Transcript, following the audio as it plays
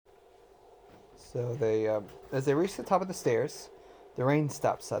So they, as they reached the top of the stairs, the rain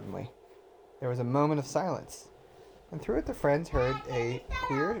stopped suddenly. There was a moment of silence, and through it the friends heard a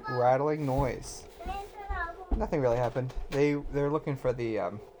queer rattling noise. Nothing really happened. They're looking for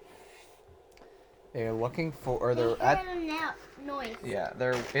the they're looking for, or they're at noise. Yeah,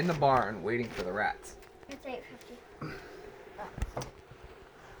 they're in the barn waiting for the rats. It's 8:50.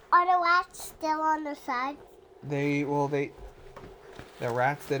 Are the rats still on the side? The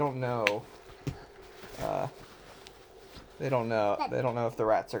rats, they don't know. They don't know if the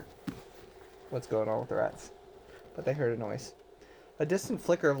rats are, what's going on with the rats. But they heard a noise. A distant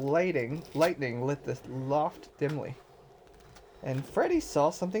flicker of lightning lit the loft dimly. And Freddy saw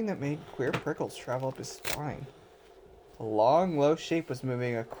something that made queer prickles travel up his spine. A long, low shape was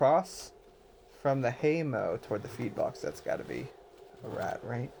moving across from the hay mow toward the feed box. That's got to be a rat,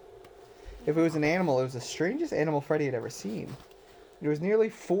 right? If it was an animal, it was the strangest animal Freddy had ever seen. It was nearly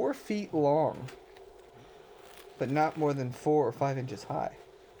 4 feet long, but not more than 4 or 5 inches high.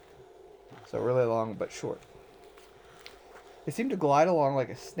 So really long, but short. It seemed to glide along like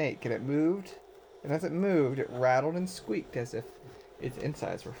a snake, and it moved, and as it moved, it rattled and squeaked as if its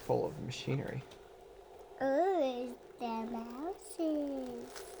insides were full of machinery. Oh, it's the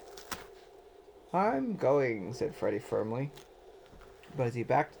mouses. I'm going, said Freddy firmly. But as he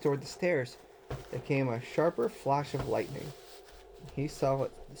backed toward the stairs, there came a sharper flash of lightning. He saw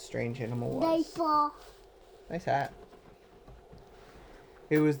what the strange animal was. They fall. Nice hat.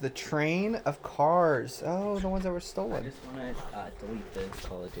 It was the train of cars. Oh, the ones that were I stolen. just want to delete the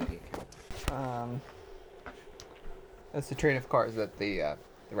Call of Duty account. That's the train of cars that the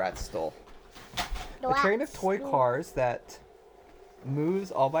rats stole. The A train of rats toy stole. cars that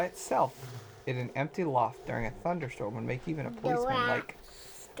moves all by itself in an empty loft during a thunderstorm would make even a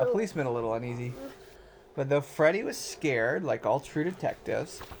policeman a little uneasy. But though Freddy was scared, like all true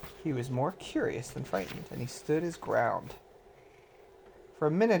detectives, he was more curious than frightened, and he stood his ground. For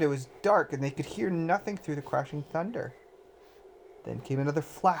a minute it was dark, and they could hear nothing through the crashing thunder. Then came another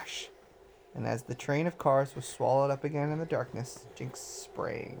flash, and as the train of cars was swallowed up again in the darkness, Jinx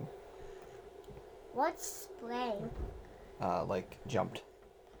sprang. What's spraying? Like jumped.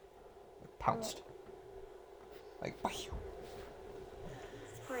 Like pounced. Like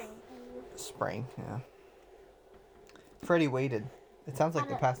Spring. sprang, yeah. Freddy waited. It sounds like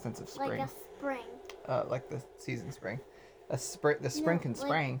the past tense of spring. Like a spring. Like the season spring. The spring can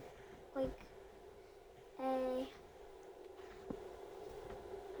spring. Like a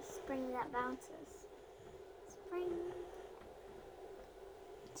spring that bounces. Spring.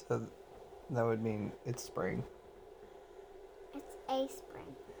 So that would mean it's spring. It's a spring.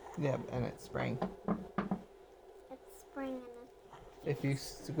 Yeah, and it's spring. It's spring and If you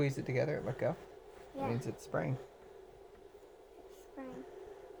squeeze it together, it let go. yeah, It means it's spring. it's spring.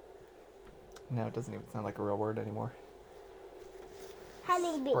 No, it doesn't even sound like a real word anymore.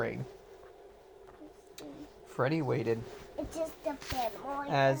 Honeybee. Spring. Freddy waited. It's just a bit more.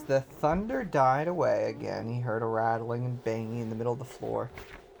 As the thunder died away again, he heard a rattling and banging in the middle of the floor.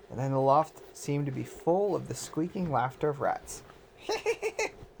 And then the loft seemed to be full of the squeaking laughter of rats.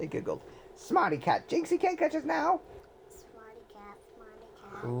 They giggled. Smarty cat, Jinxie can't catch us now. Smarty cat.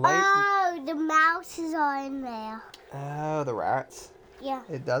 Light. Oh, the mouses are in there. Oh, the rats. Yeah,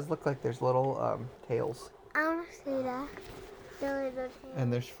 It does look like there's little tails. I want to see that. There is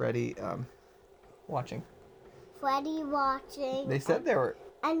And there's Freddy watching. Freddy watching. They said they were.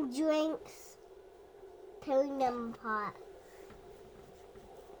 And drinks pulling them apart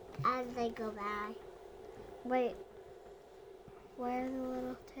as they go by. Wait, where are the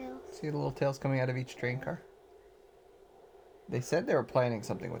little tails? See the little tails coming out of each train car? They said they were planning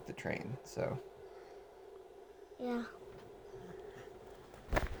something with the train, so. Yeah.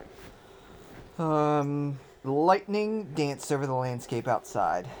 Lightning danced over the landscape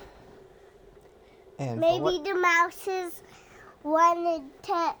outside. And Maybe the mouses wanted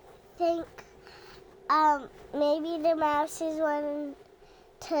to think. Maybe the mouses wanted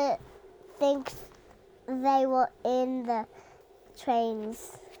to think they were in the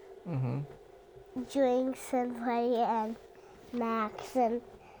trains. Mm-hmm. Drinks and Freddy and Max and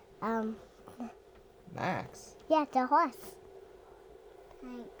Max. yeah, the horse.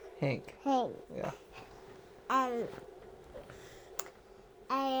 Hank. Hank. Yeah.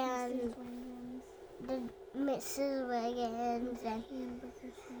 And the Mrs. Wiggins and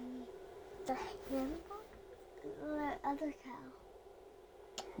the other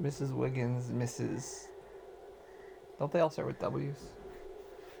cow. Mrs. Wiggins, Mrs. Don't they all start with W's?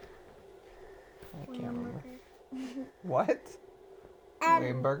 I can't remember. What?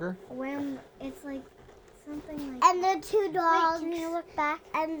 Wamburger? It's like something like. And the two dogs. Wait, can you look back?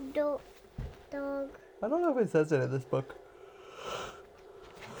 And dog. I don't know if it says it in this book.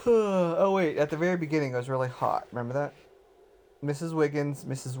 Oh wait, at the very beginning it was really hot. Remember that? Mrs. Wiggins,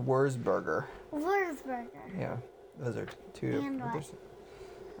 Mrs. Wurzburger. Wurzburger. Yeah, those are two. And what?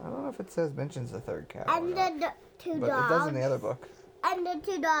 I don't know if it says mentions the third cat. Or And not, the two but dogs. it does in the other book. And the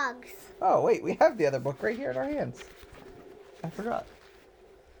two dogs. Oh wait, we have the other book right here in our hands. I forgot.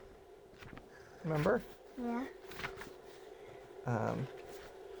 Remember? Yeah. All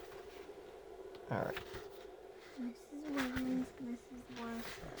right. Mrs. Wiggins, Mrs.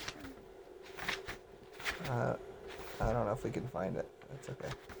 Wurzburger. I don't know if we can find it. That's okay.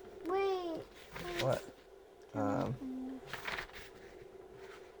 Wait. What?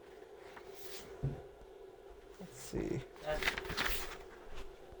 Let's see.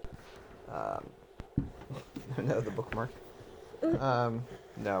 No, the bookmark.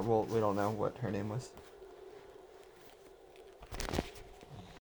 No, we don't know what her name was.